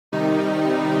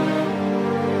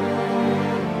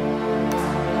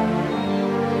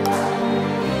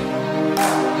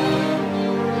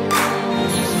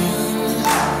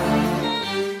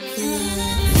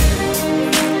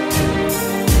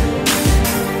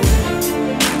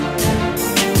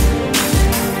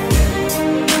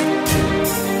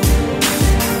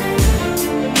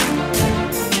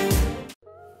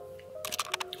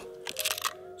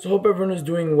hope everyone is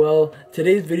doing well.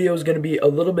 Today's video is going to be a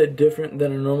little bit different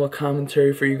than a normal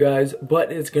commentary for you guys,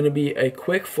 but it's going to be a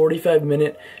quick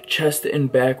 45-minute chest and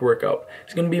back workout.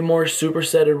 It's going to be more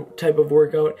superset type of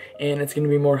workout, and it's going to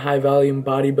be more high volume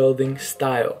bodybuilding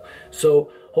style.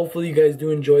 So hopefully you guys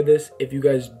do enjoy this. If you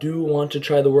guys do want to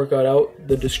try the workout out,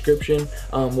 the description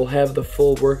will have the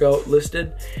full workout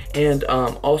listed. And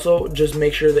also just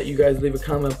make sure that you guys leave a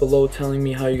comment below telling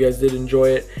me how you guys did enjoy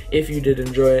it, if you did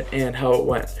enjoy it, and how it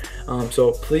went.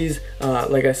 So please,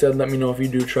 like I said, let me know if you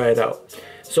do try it out.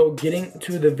 So getting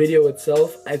to the video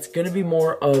itself, it's going to be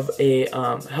more of a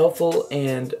helpful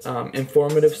and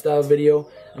informative style video.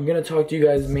 I'm going to talk to you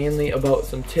guys mainly about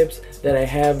some tips that I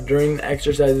have during the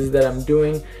exercises that I'm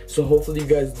doing. So hopefully you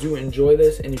guys do enjoy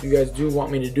this, and if you guys do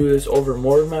want me to do this over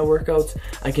more of my workouts,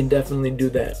 I can definitely do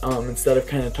that. Instead of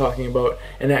kind of talking about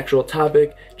an actual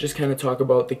topic, just kind of talk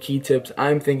about the key tips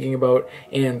I'm thinking about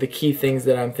and the key things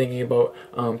that I'm thinking about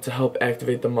to help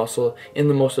activate the muscle in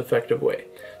the most effective way.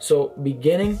 So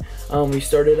beginning, we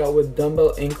started out with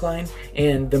dumbbell incline,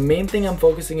 and the main thing I'm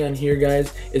focusing on here,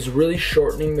 guys, is really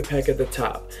shortening the pec at the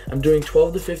top. I'm doing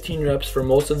 12 to 15 reps for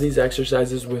most of these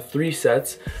exercises with 3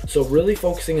 sets, so really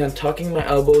focusing on tucking my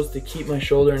elbows to keep my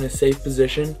shoulder in a safe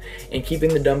position and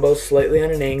keeping the dumbbells slightly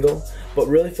on an angle, but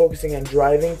really focusing on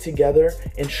driving together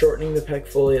and shortening the pec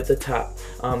fully at the top.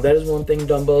 That is one thing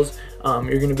dumbbells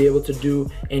you're going to be able to do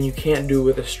and you can't do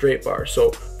with a straight bar.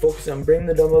 So focus on bringing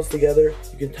the dumbbells together.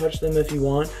 You can touch them if you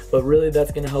want, but really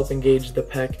that's going to help engage the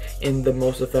pec in the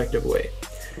most effective way.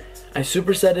 I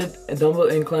supersetted a dumbbell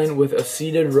incline with a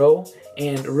seated row,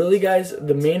 and really, guys,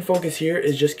 the main focus here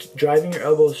is just driving your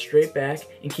elbows straight back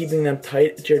and keeping them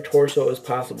tight to your torso as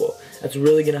possible. That's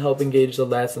really going to help engage the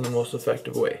lats in the most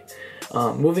effective way.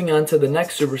 Moving on to the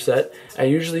next superset, I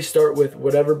usually start with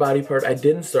whatever body part I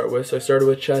didn't start with. So I started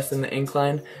with chest and the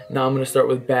incline. Now I'm going to start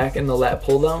with back and the lat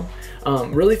pull down.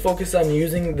 Really focus on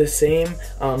using the same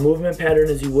movement pattern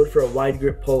as you would for a wide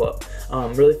grip pull up.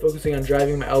 Really focusing on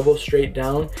driving my elbow straight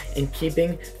down and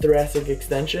keeping thoracic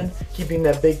extension, keeping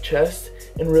that big chest,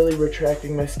 and really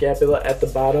retracting my scapula at the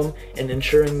bottom and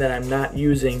ensuring that I'm not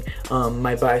using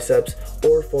my biceps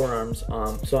or forearms,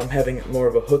 so I'm having more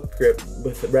of a hook grip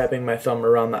with wrapping my thumb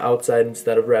around the outside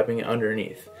instead of wrapping it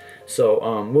underneath.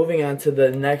 So moving on to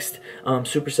the next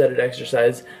supersetted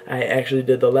exercise, I actually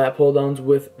did the lat pull downs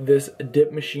with this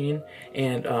dip machine,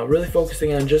 and really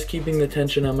focusing on just keeping the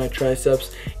tension on my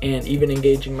triceps and even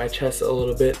engaging my chest a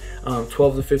little bit.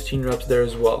 12 to 15 reps there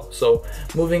as well. So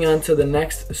moving on to the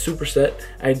next superset,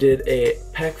 I did a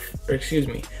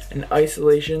an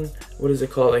isolation, what is it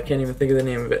called? I can't even think of the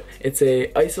name of it. It's a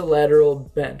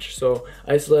isolateral bench, so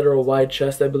isolateral wide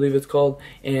chest I believe it's called,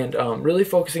 and really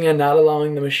focusing on not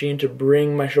allowing the machine to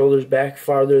bring my shoulders back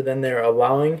farther than they're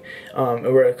allowing,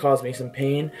 where it caused me some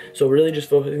pain. So really just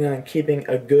focusing on keeping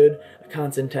a good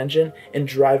constant tension and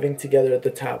driving together at the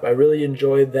top. I really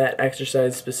enjoyed that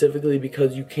exercise specifically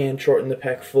because you can shorten the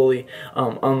pec fully,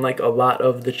 unlike a lot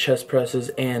of the chest presses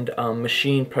and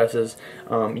machine presses.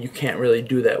 You can't really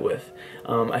do that with.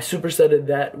 I supersetted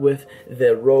that with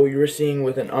the row you were seeing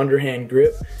with an underhand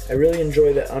grip. I really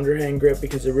enjoy that underhand grip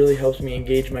because it really helps me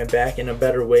engage my back in a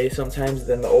better way sometimes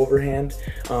than the overhand,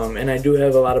 and I do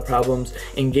have a lot of problems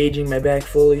engaging my back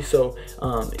fully, so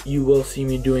you will see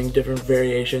me doing different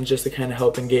variations just to kind of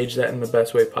help engage that in the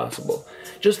best way possible.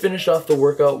 Just finished off the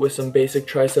workout with some basic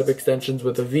tricep extensions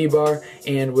with a V-bar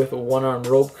and with a one-arm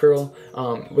rope curl.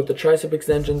 With the tricep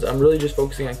extensions, I'm really just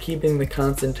focusing on keeping the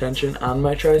constant tension on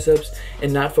my triceps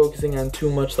and not focusing on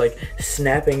too much like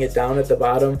snapping it down at the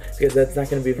bottom, because that's not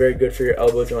going to be very good for your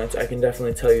elbow joints. I can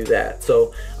definitely tell you that.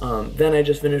 So then I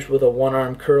just finished with a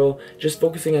one-arm curl, just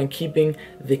focusing on keeping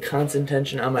the constant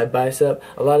tension on my bicep.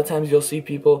 A lot of times you'll see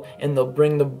people and they'll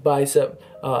bring the bicep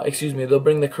they'll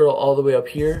bring the curl all the way up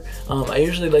here. I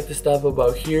usually like to stop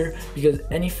about here, because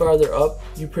any farther up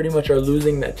you pretty much are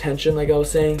losing that tension like I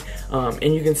was saying,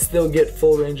 and you can still get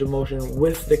full range of motion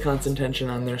with the constant tension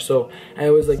on there. So I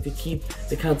always like to keep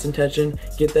the constant tension,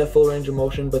 get that full range of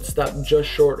motion, but stop just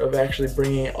short of actually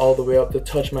bringing it all the way up to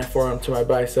touch my forearm to my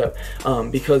bicep,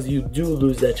 because you do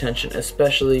lose that tension,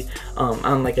 especially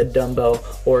on like a dumbbell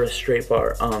or a straight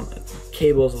bar.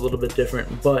 Cable is a little bit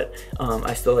different, but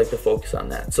I still like to focus on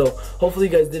that. So hopefully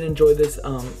you guys did enjoy this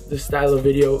this style of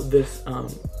video, this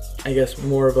I guess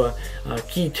more of a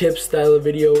key tips style of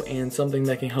video, and something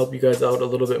that can help you guys out a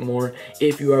little bit more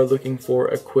if you are looking for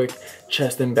a quick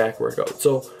chest and back workout.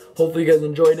 So hopefully you guys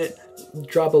enjoyed it.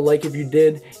 Drop a like if you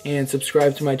did, and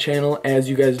subscribe to my channel. As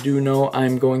you guys do know,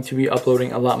 I'm going to be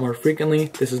uploading a lot more frequently.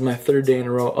 This is my 3rd day in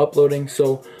a row uploading,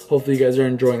 so hopefully you guys are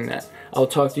enjoying that. I'll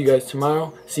talk to you guys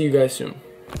tomorrow. See you guys soon.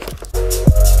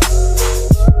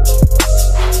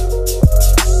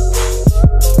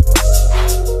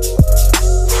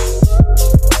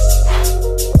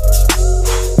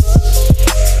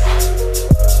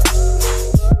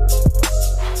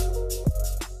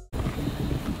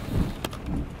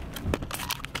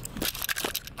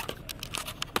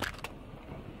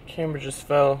 Camera just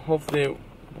fell. Hopefully it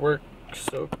works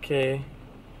okay.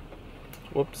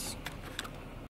 Whoops.